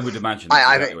would imagine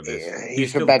that's exactly what it is.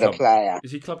 He's a better player.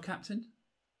 Is he club captain?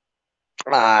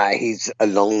 He's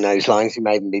along those lines. He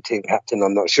may even be team captain.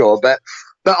 I'm not sure, but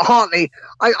Hartley,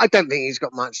 I don't think he's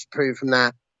got much to prove from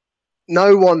that.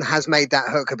 No one has made that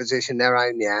hooker position their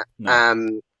own yet.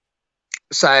 No.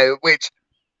 So which.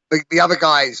 The other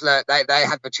guys, look, they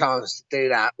had the chance to do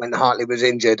that when Hartley was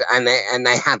injured, and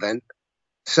they haven't.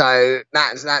 So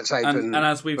that's open. And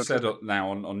as we've said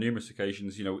now on numerous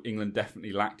occasions, England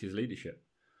definitely lacked his leadership.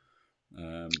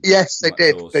 Yes, they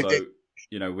did. They did.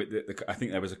 I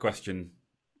think there was a question,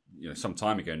 some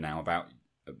time ago now about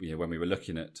when we were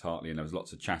looking at Hartley, and there was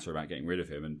lots of chatter about getting rid of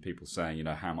him, and people saying,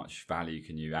 how much value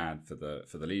can you add for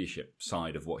the leadership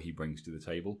side of what he brings to the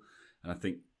table? And I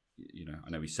think, I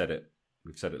know we've said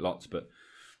it lots, but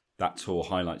that tour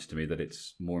highlights to me that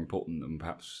it's more important than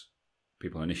perhaps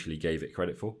people initially gave it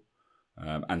credit for.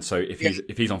 And so if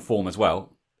he's on form as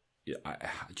well, I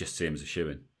just see him as a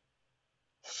shoo-in.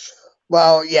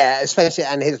 Well, yeah, especially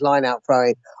and his line-out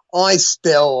throwing. I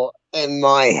still, in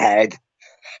my head,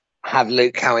 have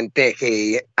Luke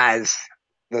Cowan-Dickie as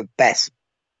the best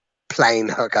playing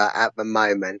hooker at the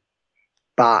moment,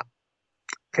 but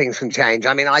things can change.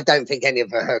 I mean, I don't think any of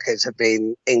the hookers have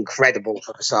been incredible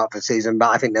for the start of the season, but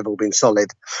I think they've all been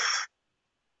solid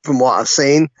from what I've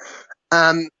seen.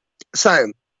 So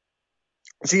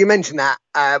you mentioned that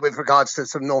with regards to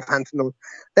some Northampton.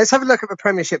 Let's have a look at the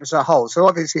Premiership as a whole. So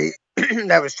obviously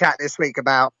there was chat this week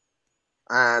about,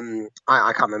 I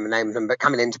can't remember the name of them, but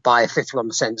coming in to buy a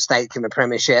 51% stake in the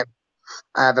Premiership.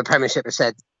 The Premiership has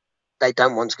said they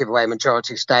don't want to give away a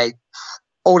majority stake.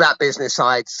 All that business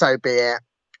side, so be it.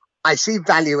 I see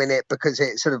value in it because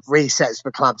it sort of resets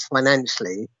the clubs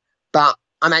financially. But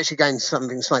I'm actually going to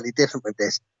something slightly different with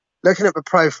this. Looking at the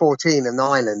Pro 14 in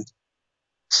Ireland,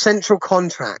 central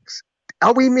contracts.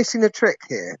 Are we missing a trick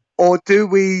here? Or do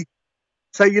we...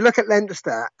 So you look at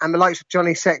Leinster and the likes of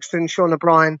Johnny Sexton, Sean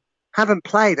O'Brien haven't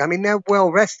played. I mean, they're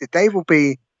well rested. They will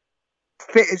be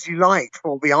fit as you like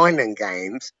for the Ireland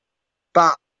games.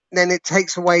 But then it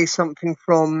takes away something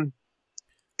from...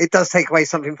 It does take away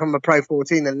something from the Pro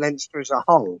 14 and Leinster as a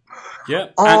whole. Yeah,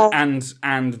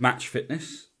 and match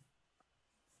fitness.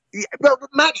 Yeah, well,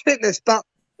 match fitness, but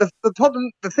the problem,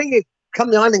 the thing is,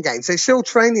 come the Ireland games, they're still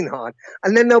training hard,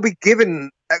 and then they'll be given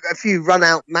a few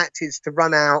run-out matches to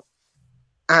run out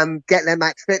and get their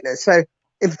match fitness. So,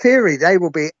 in theory, they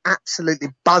will be absolutely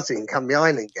buzzing come the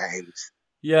Ireland games.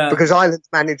 Yeah. Because Ireland's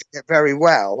managing it very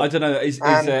well. I don't know.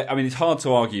 I mean, it's hard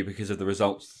to argue because of the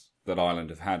results that Ireland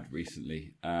have had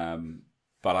recently.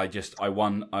 But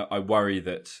I worry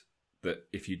that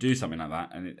if you do something like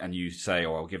that and you say,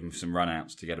 "Oh, I'll give them some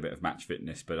run-outs to get a bit of match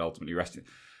fitness," but ultimately resting,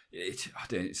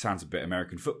 it sounds a bit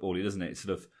American football-y, doesn't it? It's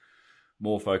sort of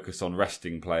more focus on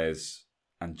resting players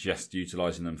and just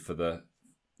utilising them for the,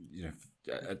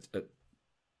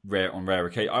 rare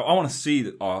occasion. I want to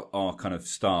see our kind of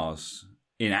stars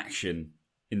in action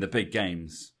in the big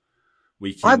games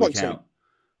week in, week out.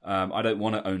 I don't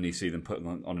want to only see them putting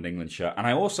on an England shirt, and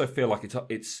I also feel like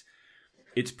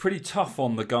it's pretty tough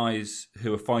on the guys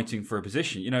who are fighting for a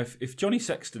position. If Johnny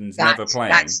Sexton's never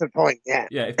playing, that's the point. Yeah,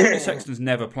 yeah. If Johnny Sexton's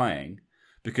never playing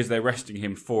because they're resting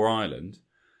him for Ireland,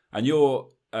 and you're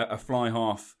a fly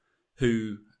half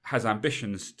who has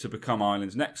ambitions to become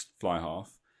Ireland's next fly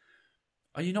half,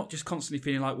 are you not just constantly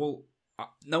feeling like, well,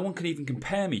 no one can even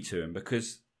compare me to him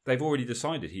because they've already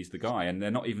decided he's the guy, and they're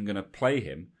not even going to play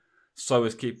him so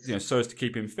as to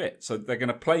keep him fit. So they're going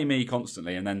to play me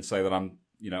constantly and then say that I'm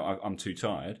too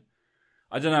tired.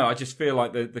 I don't know. I just feel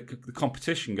like the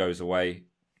competition goes away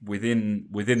within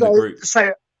the group.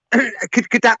 So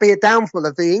could that be a downfall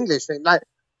of the English thing?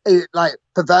 Like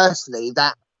perversely,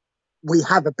 that we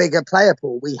have a bigger player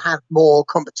pool, we have more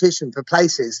competition for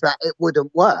places, that it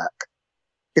wouldn't work.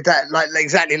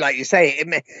 Exactly like you say,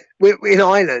 in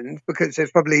Ireland, because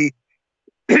there's probably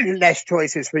less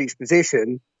choices for each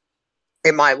position,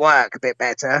 it might work a bit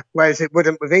better, whereas it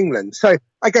wouldn't with England. So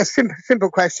I guess simple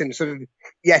question, sort of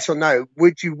yes or no.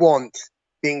 Would you want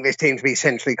the English team to be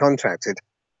centrally contracted?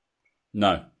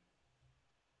 No.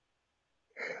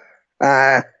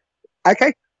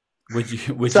 Okay. Would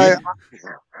you?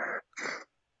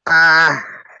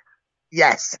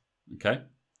 Yes. Okay.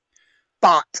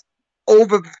 But all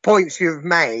the points you've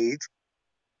made,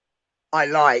 I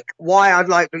like. Why I'd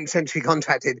like them centrally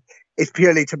contracted is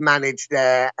purely to manage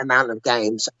their amount of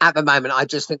games. At the moment, I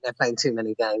just think they're playing too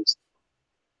many games.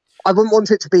 I wouldn't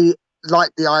want it to be like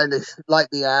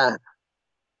the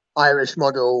Irish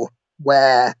model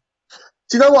where...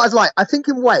 Do you know what I'd like? I think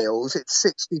in Wales, it's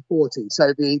 60-40.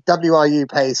 So the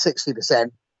WRU pays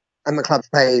 60% and the clubs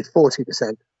pay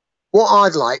 40%. What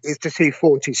I'd like is to see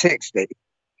 40-60.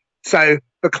 So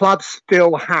the clubs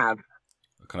still have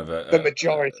kind of the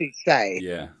majority say.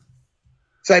 Yeah.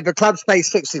 So the clubs pay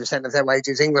 60% of their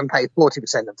wages, England pay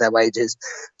 40% of their wages.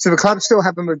 So the clubs still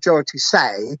have a majority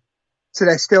say, so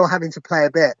they're still having to play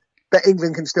a bit. But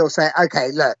England can still say,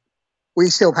 okay, look, we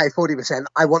still pay 40%.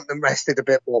 I want them rested a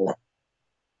bit more.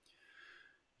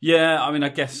 Yeah, I mean, I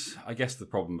guess the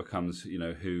problem becomes,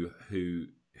 who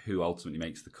ultimately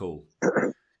makes the call.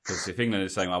 Because if England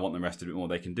is saying, I want them rested a bit more,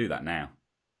 they can do that now.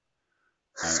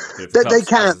 If the they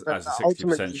can. As a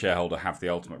 60% shareholder, have the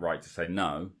ultimate right to say,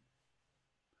 no,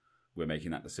 we're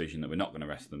making that decision that we're not going to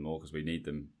rest them more because we need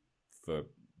them for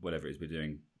whatever it is we're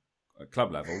doing at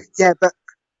club level. Yeah, but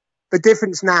the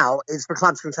difference now is the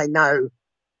clubs can say, no,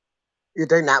 you're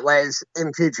doing that. Whereas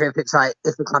in future, if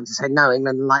the clubs say no,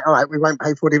 England are like, all right, we won't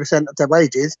pay 40% of their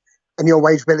wages and your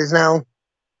wage bill is now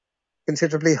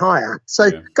considerably higher. So,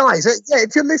 guys,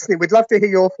 if you're listening, we'd love to hear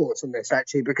your thoughts on this,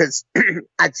 actually, because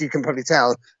as you can probably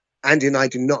tell, Andy and I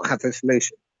do not have the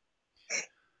solution.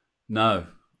 No.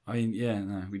 I mean,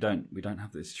 no, we don't. We don't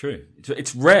have this. It's true.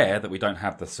 It's rare that we don't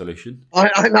have the solution.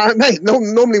 I know, mate.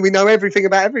 Normally we know everything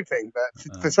about everything,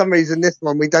 but for some reason this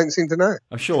one we don't seem to know.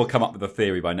 I'm sure we'll come up with a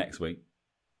theory by next week.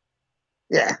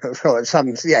 Yeah, of course.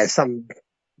 Some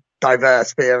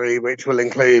diverse theory which will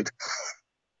include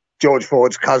George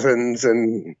Ford's cousins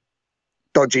and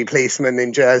dodgy policemen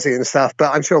in Jersey and stuff.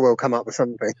 But I'm sure we'll come up with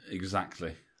something.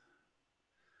 Exactly.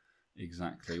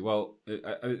 Well,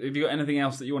 have you got anything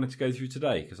else that you wanted to go through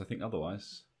today? Because I think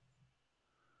otherwise.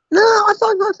 No, I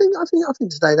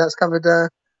think today that's covered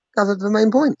covered the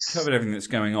main points. Covered everything that's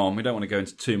going on. We don't want to go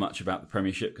into too much about the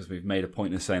Premiership because we've made a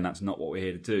point of saying that's not what we're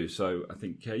here to do. So I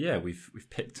think, we've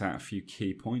picked out a few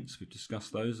key points. We've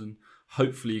discussed those, and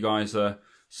hopefully you guys are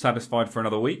satisfied for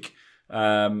another week.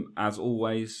 As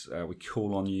always, we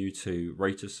call on you to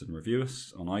rate us and review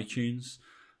us on iTunes.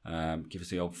 Give us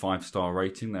the old 5-star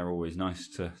rating. They're always nice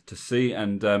to see.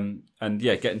 And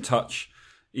get in touch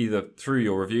either through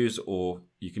your reviews, or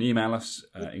you can email us,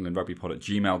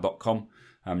 englandrugbypod@gmail.com.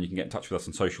 You can get in touch with us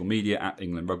on social media at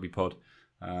englandrugbypod.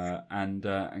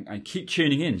 And keep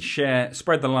tuning in. Share,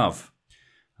 spread the love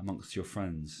amongst your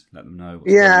friends. Let them know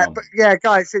what's going on. But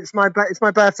guys, it's my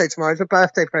birthday tomorrow. It's a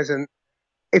birthday present.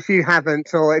 If you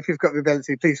haven't, or if you've got the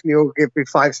ability, please can you all give me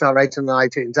 5-star rating on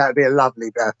iTunes? That would be a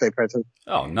lovely birthday present.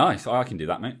 Oh, nice. I can do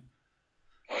that, mate.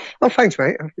 Oh, thanks,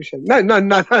 mate. I appreciate it. No,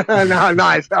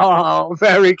 nice. Oh,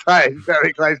 very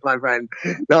close, my friend.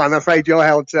 No, I'm afraid you're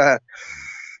held to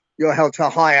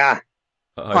higher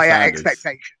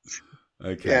expectations.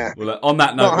 Okay. Yeah. Well, on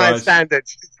that note, not higher guys,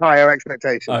 standards, higher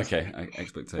expectations. Okay,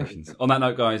 expectations. On that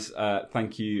note, guys,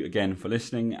 thank you again for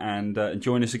listening, and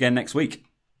join us again next week.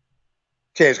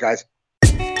 Cheers, guys.